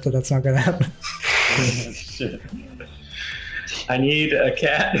Basidio heart that that's not gonna happen. Shit. I need a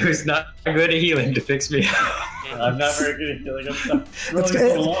cat who's not good at healing to fix me. I'm not very good at healing. I'm really It's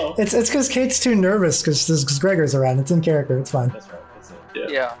so low. it's because Kate's too nervous because Gregor's around. It's in character. It's fine. That's right. That's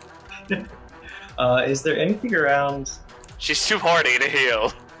it. Yeah. Is there anything around? She's too hardy to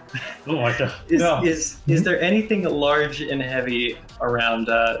heal. Oh my god. Is, No. is is there anything large and heavy around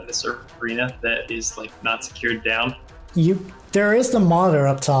this arena that is like not secured down? There is the monitor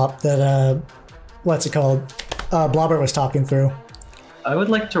up top that what's it called? Blobbert was talking through. I would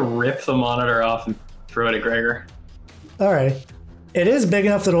like to rip the monitor off and throw it at Gregor. All right, it is big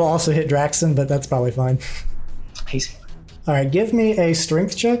enough that it'll also hit Draxton, but that's probably fine. He's All right, give me a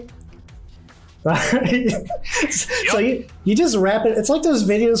strength check. So you just wrap it. It's like those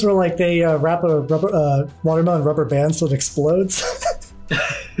videos where like they wrap a rubber watermelon rubber band so it explodes,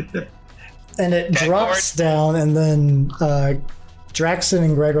 and it Okay, drops down, and then Draxton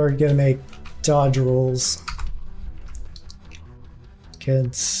and Gregor are gonna make dodge rolls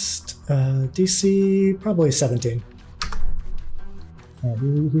against DC probably 17.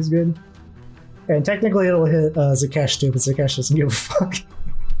 He's good. And technically it'll hit Zakesh too, but Zakesh doesn't give a fuck.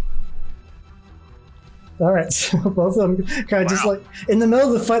 Alright, so both of them kind of just like, in the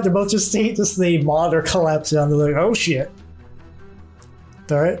middle of the fight, they're both just seeing just the monitor collapse down. They're like, oh shit.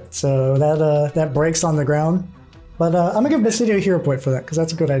 Alright, so that breaks on the ground. But I'm gonna give Basidio a hero point for that, because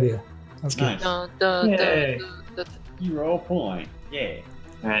that's a good idea. That's good. Nice. Dun, dun, Yay. dun, dun, dun. Hero point. Yeah.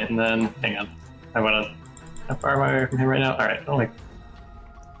 Alright, and then hang on. I wanna how far am I away from him right now? Alright,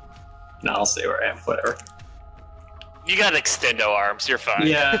 no I'll stay where I am, whatever. You got extendo arms. You're fine.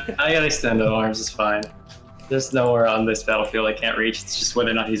 Yeah, I got extendo arms, it's fine. There's nowhere on this battlefield I can't reach. It's just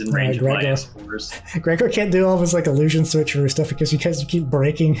whether or not he's in range of my Gregor. S4s. Gregor can't do all of his like illusion switcheroo stuff because you guys keep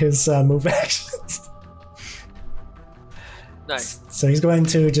breaking his move actions. Nice. So he's going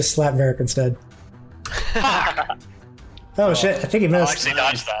to just slap Varric instead. Oh shit, I think he I'll missed. actually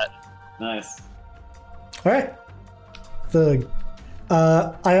dodge that. Nice. Alright.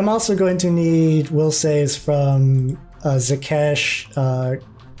 I am also going to need will saves from Zakesh,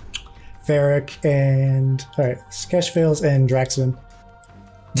 Varric, and alright, Zakesh fails and Draxton.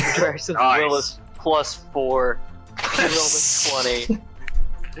 Draxton's Nice. will is +4. He rolled a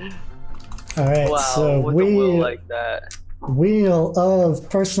 20. Alright, Wow, so with a will like that. Wheel of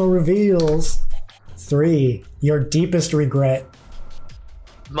Personal Reveals 3. Your deepest regret.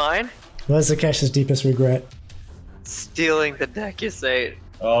 Mine? What is Zakesh's deepest regret? Stealing the deck, you say.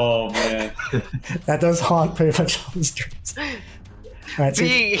 Oh man. That does haunt pretty much all his dreams. Alright, so,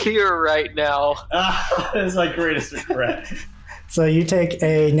 Being here right now. That's my greatest regret. so you take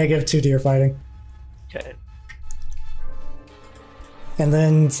a -2 to your fighting. Okay. And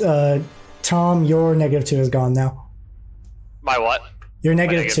then, Tom, your -2 is gone now. My what? Your My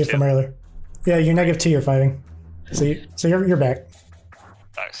 -2 from earlier. Yeah, your -2 you're fighting. So you're back.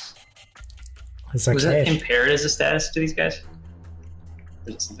 Nice. It's like, Was that hey, impaired as a status to these guys? Or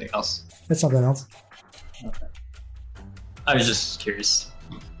is it something else? it's something else. Okay. I was just curious.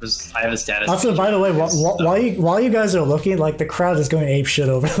 I have a status. Also, by the way, while you guys are looking, like the crowd is going ape shit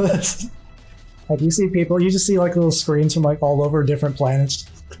over this. Like you see people, you just see like little screens from like all over different planets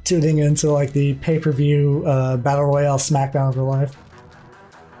tuning into like the pay-per-view battle royale SmackDown of their life.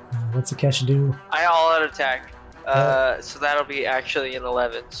 What's Akesh do? I all out attack. So that'll be actually an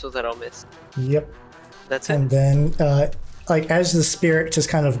 11, so that I'll miss. Yep. That's it. And then, like as the spirit just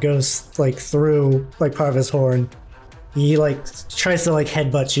kind of goes like through like part of his horn, he like tries to like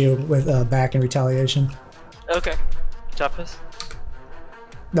headbutt you with back in retaliation. Okay. Toughness.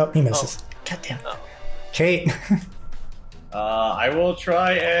 Nope, he misses. God damn it. Oh. Kate. I will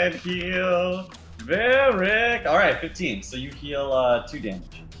try and heal Varric. All right, 15. So you heal 2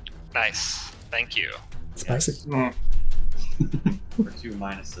 damage Nice. Thank you. Spicy. or 2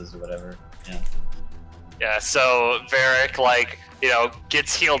 minuses or whatever. Yeah. Yeah, so Varric, like,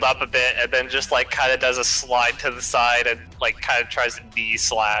 gets healed up a bit and then just, like, kind of does a slide to the side and, like, kind of tries to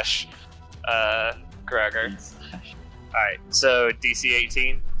knee-slash Gregor. Alright, so DC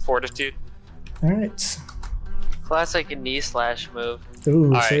 18, Fortitude. Alright. Classic knee slash move. Ooh,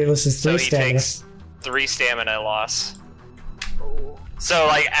 Alright, so this is 3 so he stamina. takes 3 stamina loss. So,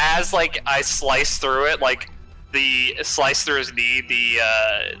 like, as, like, I slice through it, like, the slice through his knee,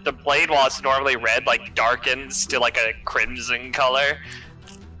 the blade, while it's normally red, like, darkens to, like, a crimson color.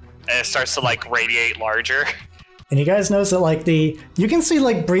 And it starts to, like, radiate larger. And you guys notice that like you can see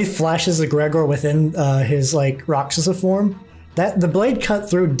like brief flashes of Gregor within his like Rakshasa form. That the blade cut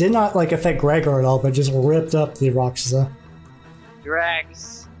through did not like affect Gregor at all, but just ripped up the Rakshasa.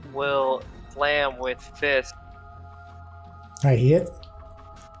 Drax will slam with fist. Alright, he hit.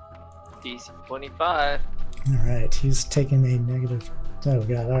 DC 25. Alright, he's taking a negative. Oh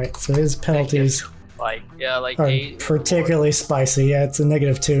god, alright, so his penalties Like are 8. particularly spicy. Yeah, it's a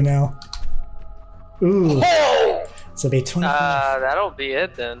 -2 now. Ooh. Oh! So it'd be 25. That'll be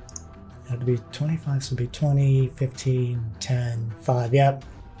it then. That'd be 25, so it'd be 20, 15, 10, 5. Yep.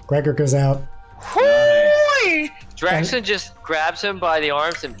 Gregor goes out. Draxon just grabs him by the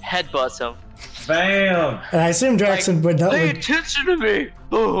arms and headbutts him. Bam! And I assume Draxon would not. Pay attention to me!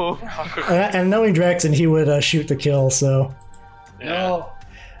 Boom! And knowing Draxon, he would shoot the kill. So No.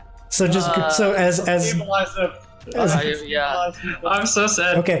 so as Stabilize him. Yeah. I'm so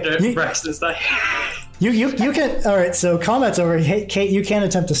sad. Okay, you- Braxton's not here. you can. All right, so combat's over. Hey, Kate, you can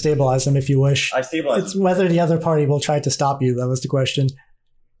attempt to stabilize him if you wish. I stabilize It's him. whether the other party will try to stop you. That was the question.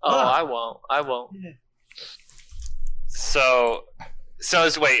 Oh, I won't. I won't. So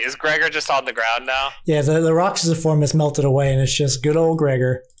is Gregor just on the ground now? Yeah, the Rakshasa form has melted away, and it's just good old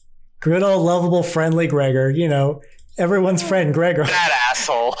Gregor, good old lovable, friendly Gregor. You know, everyone's friend Gregor. That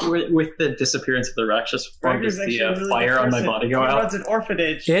asshole. With the disappearance of the Rakshasa form, Gregor's does the actually a really fire good on my person. body go He out? runs an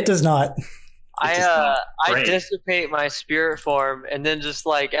orphanage. It does not. I great. dissipate my spirit form, and then just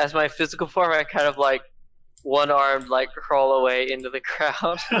like as my physical form, I kind of like one arm like crawl away into the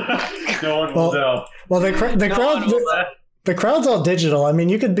crowd. No one will know. Well, the crowd. The crowd's all digital. I mean,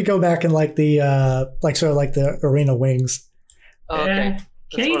 you could go back in like the sort of like the arena wings. Okay,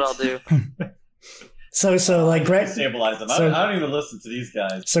 that's what I'll do. So like Greg. Stabilize them. so- I don't even listen to these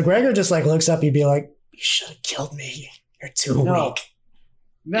guys. So Gregor just like looks up. You'd be like, "You should have killed me. You're too No. weak."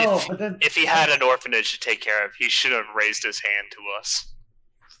 No, but then If he had an orphanage to take care of, he should have raised his hand to us.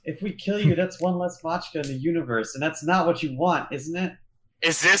 if we kill you, that's one less Machka in the universe, and that's not what you want, isn't it?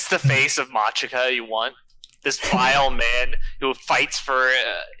 Is this the face of Machika you want? This vile man who fights for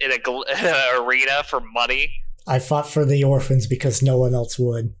in an arena for money? I fought for the orphans because no one else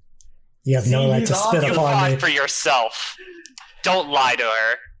would. You have no See, right he's to spit awesome. You upon fought me. for yourself. Don't lie to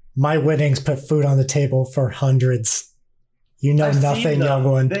her. My winnings put food on the table for hundreds. You know I've seen nothing, them. young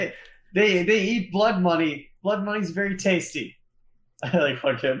one. They eat blood money. Blood money's very tasty. I like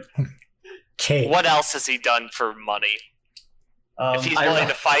hug him. Kate. What else has he done for money? If he's I- willing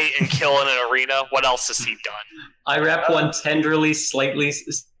to fight and kill in an arena, what else has he done? I wrap one tenderly, slightly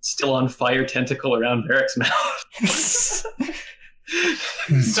still on fire tentacle around Varric's mouth.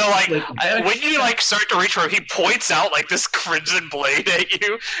 So, like, Like, when you like start to reach for him, he points out like this crimson blade at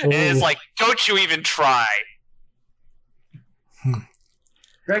you, and it's Ooh. like, "Don't you even try."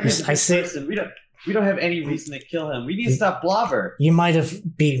 Greg is a I good see- person. We don't have any reason to kill him. We need to stop Blobber. You might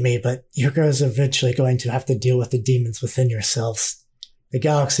have beat me, but you guys are eventually going to have to deal with the demons within yourselves. The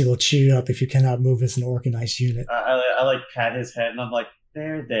galaxy will chew you up if you cannot move as an organized unit. I like pat his head and I'm like,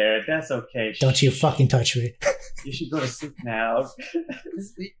 there, that's okay. Don't you fucking touch me. You should go to sleep now.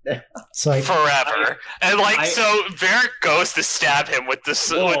 Sleep now. So like, Forever. And so Varric goes to stab him with the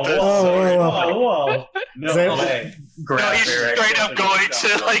sword. Whoa. No Is way. No, he's straight up going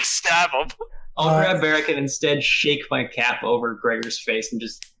to stab him. I'll grab Varric and instead shake my cap over Gregor's face and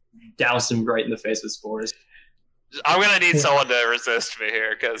just douse him right in the face with spores. I'm gonna need someone to resist me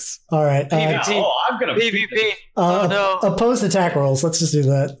here, because... all right. PvP. I'm gonna PvP. Oh, no. Opposed attack rolls. Let's just do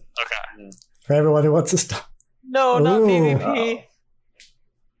that. Okay. For everyone who wants to stop. No, not Ooh. PvP.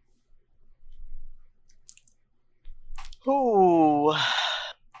 Ooh.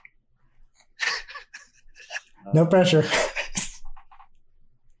 No pressure.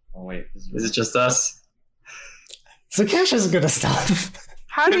 Oh wait, Is it just us? So Cash isn't gonna stop.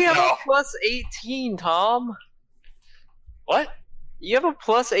 How do you have No. a plus 18, Tom? What? You have a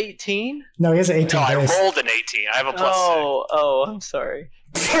plus 18? No, he has an 18 No, I base. rolled an 18. I have a plus Oh, I'm sorry.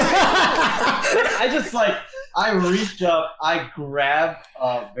 I just I reached up, I grabbed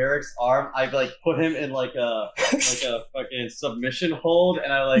Varric's arm, I put him in like a fucking submission hold,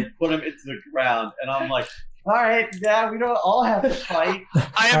 and I put him into the ground, and I'm like, all right, yeah, we don't all have to fight.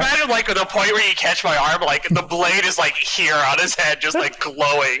 I imagine the point where you catch my arm, the blade is here on his head, just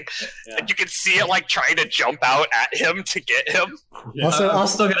glowing, Yeah. and you can see it trying to jump out at him to get him. I'm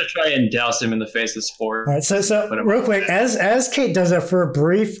still gonna try and douse him in the face with spore. All right, so real quick, as Kate does that, for a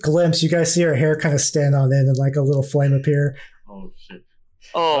brief glimpse, you guys see her hair kind of stand on end and a little flame appear. Oh shit.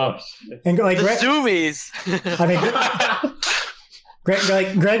 Oh, shit. And the zoomies. I mean,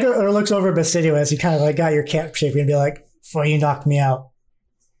 Greg looks over at Basidio as you kind of got your cap shaping and be like, "Before you knocked me out,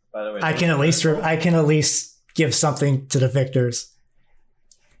 By the way, I can at least give something to the victors.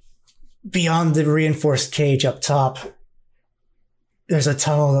 Beyond the reinforced cage up top, there's a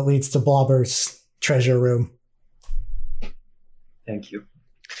tunnel that leads to Blobber's treasure room." Thank you.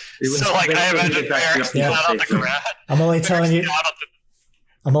 So, I imagine Varric's Yeah. not on the ground. I'm only telling you. Varric's not on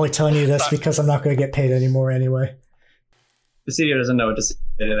I'm only telling you this because I'm not going to get paid anymore anyway. Basidio doesn't know what to say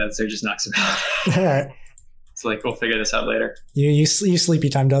to that, so he just knocks him out. All right, It's we'll figure this out later. you sleepy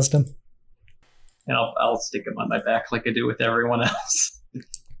time, Dustin. And I'll stick him on my back like I do with everyone else.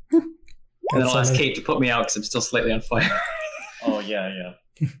 And then I'll ask Kate to put me out because I'm still slightly on fire. Oh yeah.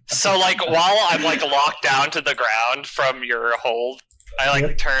 So, while I'm, locked down to the ground from your hold, I,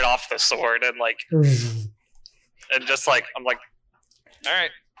 Yep. turn off the sword and, and just, I'm like, all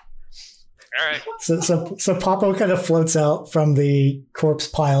right. So Papo kind of floats out from the corpse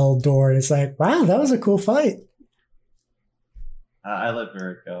pile door and it's like, wow, that was a cool fight. I let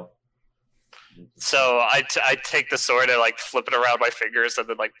Varric go. So I take the sword and, flip it around my fingers and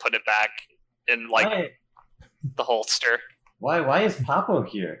then, put it back in, the holster. Why is Papo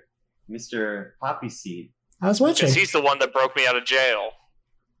here, Mr. Poppy Seed? I was watching. Because he's the one that broke me out of jail.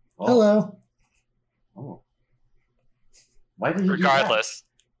 Oh. Hello. Oh. Why did he Regardless.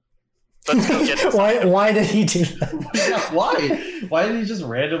 Let's go get this. Why did he do that? do that? Why? Why did he just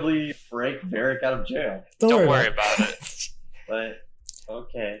randomly break Varric out of jail? Don't worry about it. But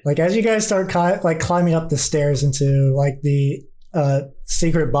okay. As you guys start climbing up the stairs into the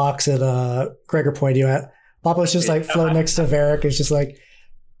secret box that Gregor pointed you at, Papo's just floating next to Varric. It's just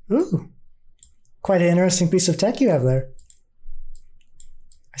ooh, quite an interesting piece of tech you have there.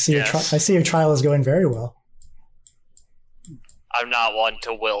 I see Yes. I see your trial is going very well. I'm not one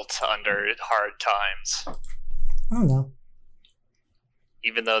to wilt under hard times, Oh no.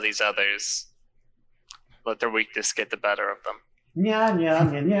 even though these others let their weakness get the better of them.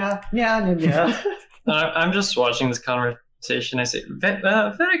 Yeah. I'm just watching this conversation. I say,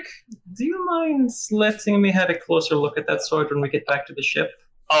 Varric, do you mind letting me have a closer look at that sword when we get back to the ship?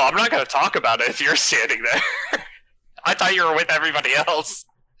 Oh, I'm not going to talk about it if you're standing there. I thought you were with everybody else.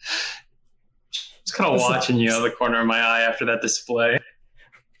 Just kind of watching you out of the corner of my eye after that display.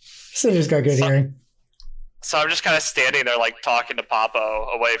 Sidger's got good hearing. So I'm just kind of standing there, talking to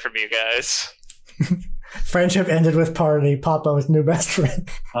Papo away from you guys. Friendship ended with party. Papo is new best friend.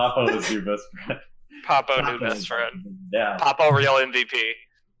 Papo is your best friend. Papo, new best friend. Yeah. Papo, real MVP.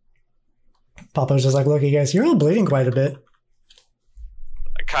 Papo's just look, you guys, you're all bleeding quite a bit.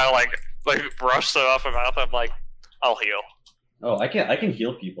 I kind of brush it off my mouth. I'm like, I'll heal. Oh, I can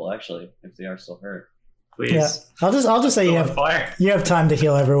heal people actually if they are still hurt. Please. Yeah, I'll just say Go you on have fire. time to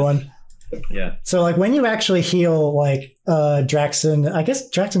heal everyone. Yeah. So when you actually heal Draxton, I guess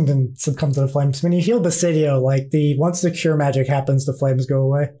Draxton didn't succumb to the flames. When you heal Basidio, once the cure magic happens, the flames go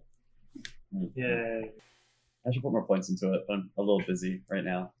away. Yeah. I should put more points into it, but I'm a little busy right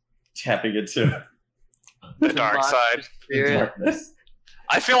now. Tapping into The dark side. the darkness.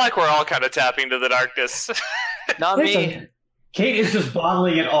 I feel like we're all kind of tapping to the darkness. Not me. Kate is just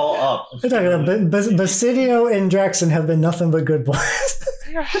bottling it all up. Basidio and Draxton have been nothing but good boys.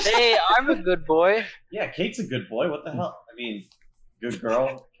 Hey, I'm a good boy. Yeah, Kate's a good boy. What the hell? I mean, good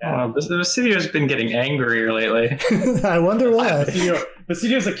girl. Basidio's been getting angrier lately. I wonder why.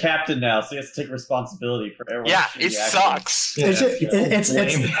 Basidio's a captain now, so he has to take responsibility for everyone. Yeah, it sucks. It's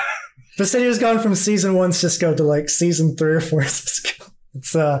Basidio's gone from season 1 Cisco to like season 3 or 4 Cisco.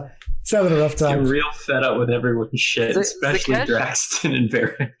 It's having a rough time. I'm real fed up with everyone's shit, especially Zakesh? Draxton and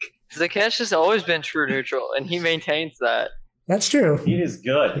Varric. Zakesh has always been true neutral, and he maintains that. That's true. He is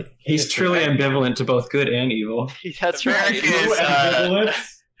good. He's truly ambivalent to both good and evil. That's Varric right.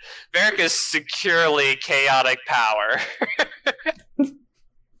 is, Varric is securely chaotic power.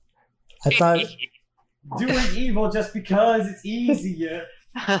 I thought Doing evil just because it's easier.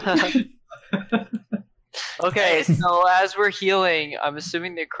 Okay, so as we're healing, I'm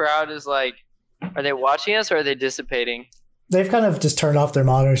assuming the crowd is like, are they watching us or are they dissipating? they've kind of just turned off their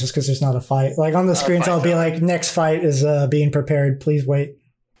monitors just because there's not a fight. Like on the screens, I'll be like, "Next fight is being prepared. Please wait."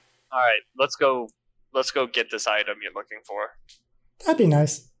 All right, let's go. Let's go get this item you're looking for. That'd be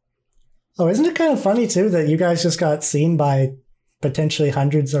nice. Oh, isn't it kind of funny too that you guys just got seen by potentially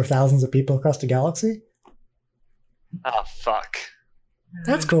hundreds or thousands of people across the galaxy? Oh fuck!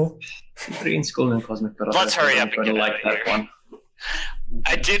 That's cool. Green School and Cosmic Battle. Let's hurry up and get like out of that here. one.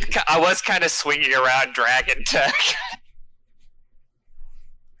 I was kind of swinging around Dragon Tech.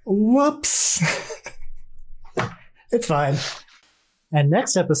 Whoops. It's fine. And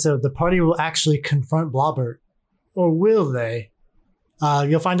next episode, the party will actually confront Blobbert. Or will they?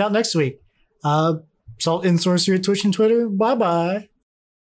 You'll find out next week. Salt in Sorcery, Twitch, and Twitter. Bye-bye.